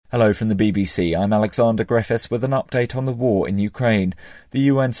Hello from the BBC, I'm Alexander Griffiths with an update on the war in Ukraine. The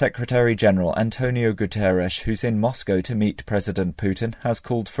UN Secretary-General Antonio Guterres, who's in Moscow to meet President Putin, has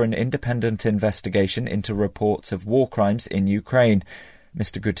called for an independent investigation into reports of war crimes in Ukraine.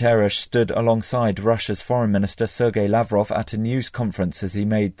 Mr. Guterres stood alongside Russia's Foreign Minister Sergei Lavrov at a news conference as he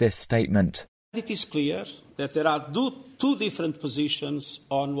made this statement. It is clear that there are two different positions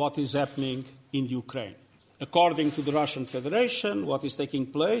on what is happening in Ukraine. According to the Russian Federation, what is taking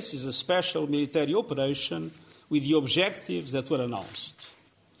place is a special military operation with the objectives that were announced.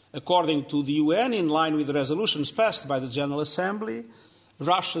 According to the UN, in line with the resolutions passed by the General Assembly,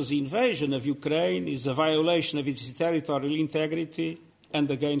 Russia's invasion of Ukraine is a violation of its territorial integrity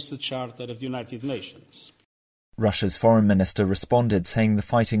and against the Charter of the United Nations. Russia's foreign minister responded, saying the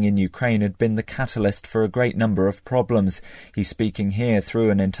fighting in Ukraine had been the catalyst for a great number of problems. He's speaking here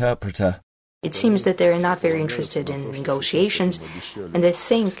through an interpreter. It seems that they're not very interested in negotiations, and they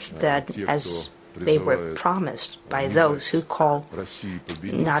think that, as they were promised by those who call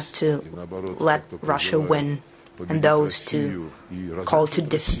not to let Russia win, and those to call to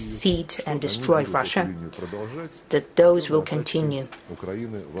defeat and destroy Russia, that those will continue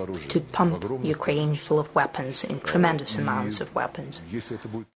to pump Ukraine full of weapons, in tremendous amounts of weapons.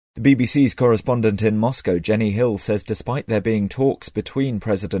 The BBC's correspondent in Moscow, Jenny Hill, says despite there being talks between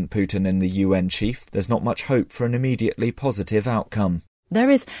President Putin and the UN chief, there's not much hope for an immediately positive outcome. There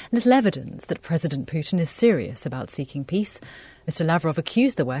is little evidence that President Putin is serious about seeking peace. Mr. Lavrov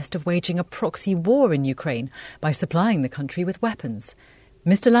accused the West of waging a proxy war in Ukraine by supplying the country with weapons.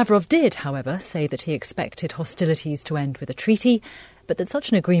 Mr. Lavrov did, however, say that he expected hostilities to end with a treaty, but that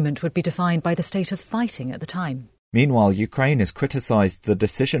such an agreement would be defined by the state of fighting at the time. Meanwhile, Ukraine has criticised the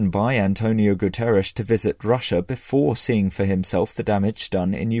decision by Antonio Guterres to visit Russia before seeing for himself the damage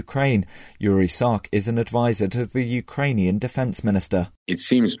done in Ukraine. Yuri Sark is an advisor to the Ukrainian defence minister. It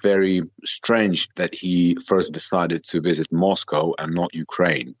seems very strange that he first decided to visit Moscow and not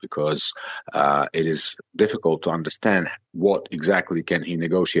Ukraine, because it is difficult to understand what exactly can he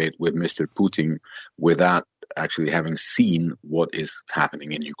negotiate with Mr. Putin without actually having seen what is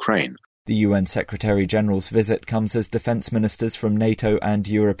happening in Ukraine. The UN Secretary-General's visit comes as defence ministers from NATO and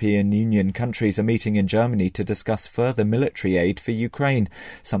European Union countries are meeting in Germany to discuss further military aid for Ukraine,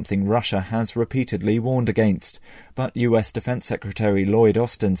 something Russia has repeatedly warned against. But US Defence Secretary Lloyd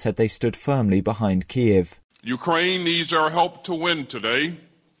Austin said they stood firmly behind Kyiv. Ukraine needs our help to win today,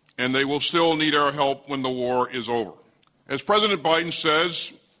 and they will still need our help when the war is over. As President Biden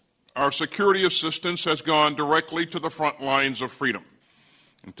says, our security assistance has gone directly to the front lines of freedom,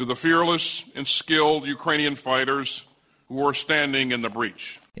 and to the fearless and skilled Ukrainian fighters who are standing in the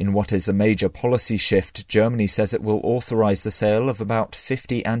breach. In what is a major policy shift, Germany says it will authorise the sale of about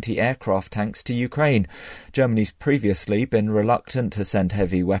 50 anti-aircraft tanks to Ukraine. Germany's previously been reluctant to send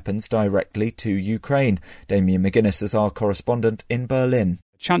heavy weapons directly to Ukraine. Damien McGuinness is our correspondent in Berlin.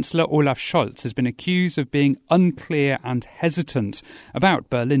 Chancellor Olaf Scholz has been accused of being unclear and hesitant about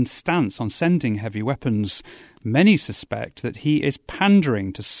Berlin's stance on sending heavy weapons. Many suspect that he is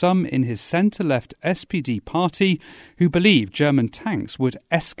pandering to some in his centre-left SPD party who believe German tanks would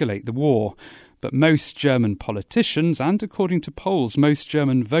escalate the war. But most German politicians, and according to polls, most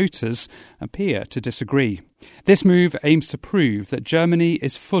German voters, appear to disagree. This move aims to prove that Germany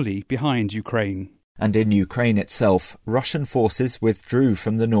is fully behind Ukraine. And in Ukraine itself, Russian forces withdrew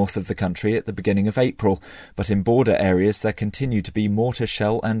from the north of the country at the beginning of April, but in border areas there continue to be mortar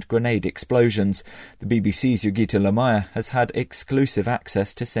shell and grenade explosions. The BBC's Yogita Lamaya has had exclusive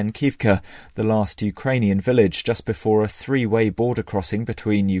access to Senkivka, the last Ukrainian village just before a three-way border crossing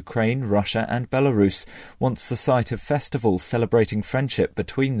between Ukraine, Russia and Belarus. Once the site of festivals celebrating friendship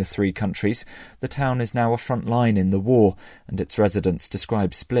between the three countries, the town is now a front line in the war, and its residents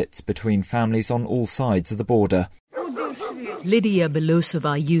describe splits between families on all sides of the border. Lydia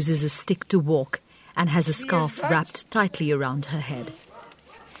Belosova uses a stick to walk and has a scarf wrapped tightly around her head.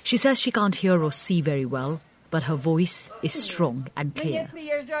 She says she can't hear or see very well, but her voice is strong and clear.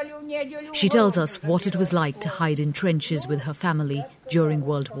 She tells us what it was like to hide in trenches with her family during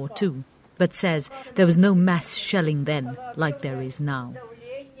World War II, but says there was no mass shelling then like there is now.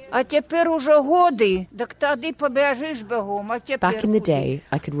 Back in the day,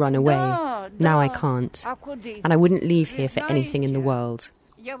 I could run away. Now I can't. And I wouldn't leave here for anything in the world.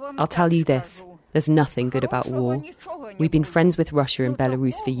 I'll tell you this, there's nothing good about war. We've been friends with Russia and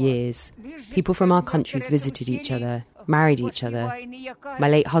Belarus for years. People from our countries visited each other, married each other. My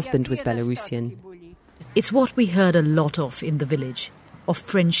late husband was Belarusian. It's what we heard a lot of in the village, of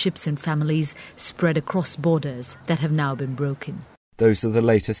friendships and families spread across borders that have now been broken. Those are the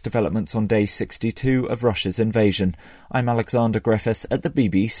latest developments on day 62 of Russia's invasion. I'm Alexander Greffis at the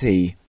BBC.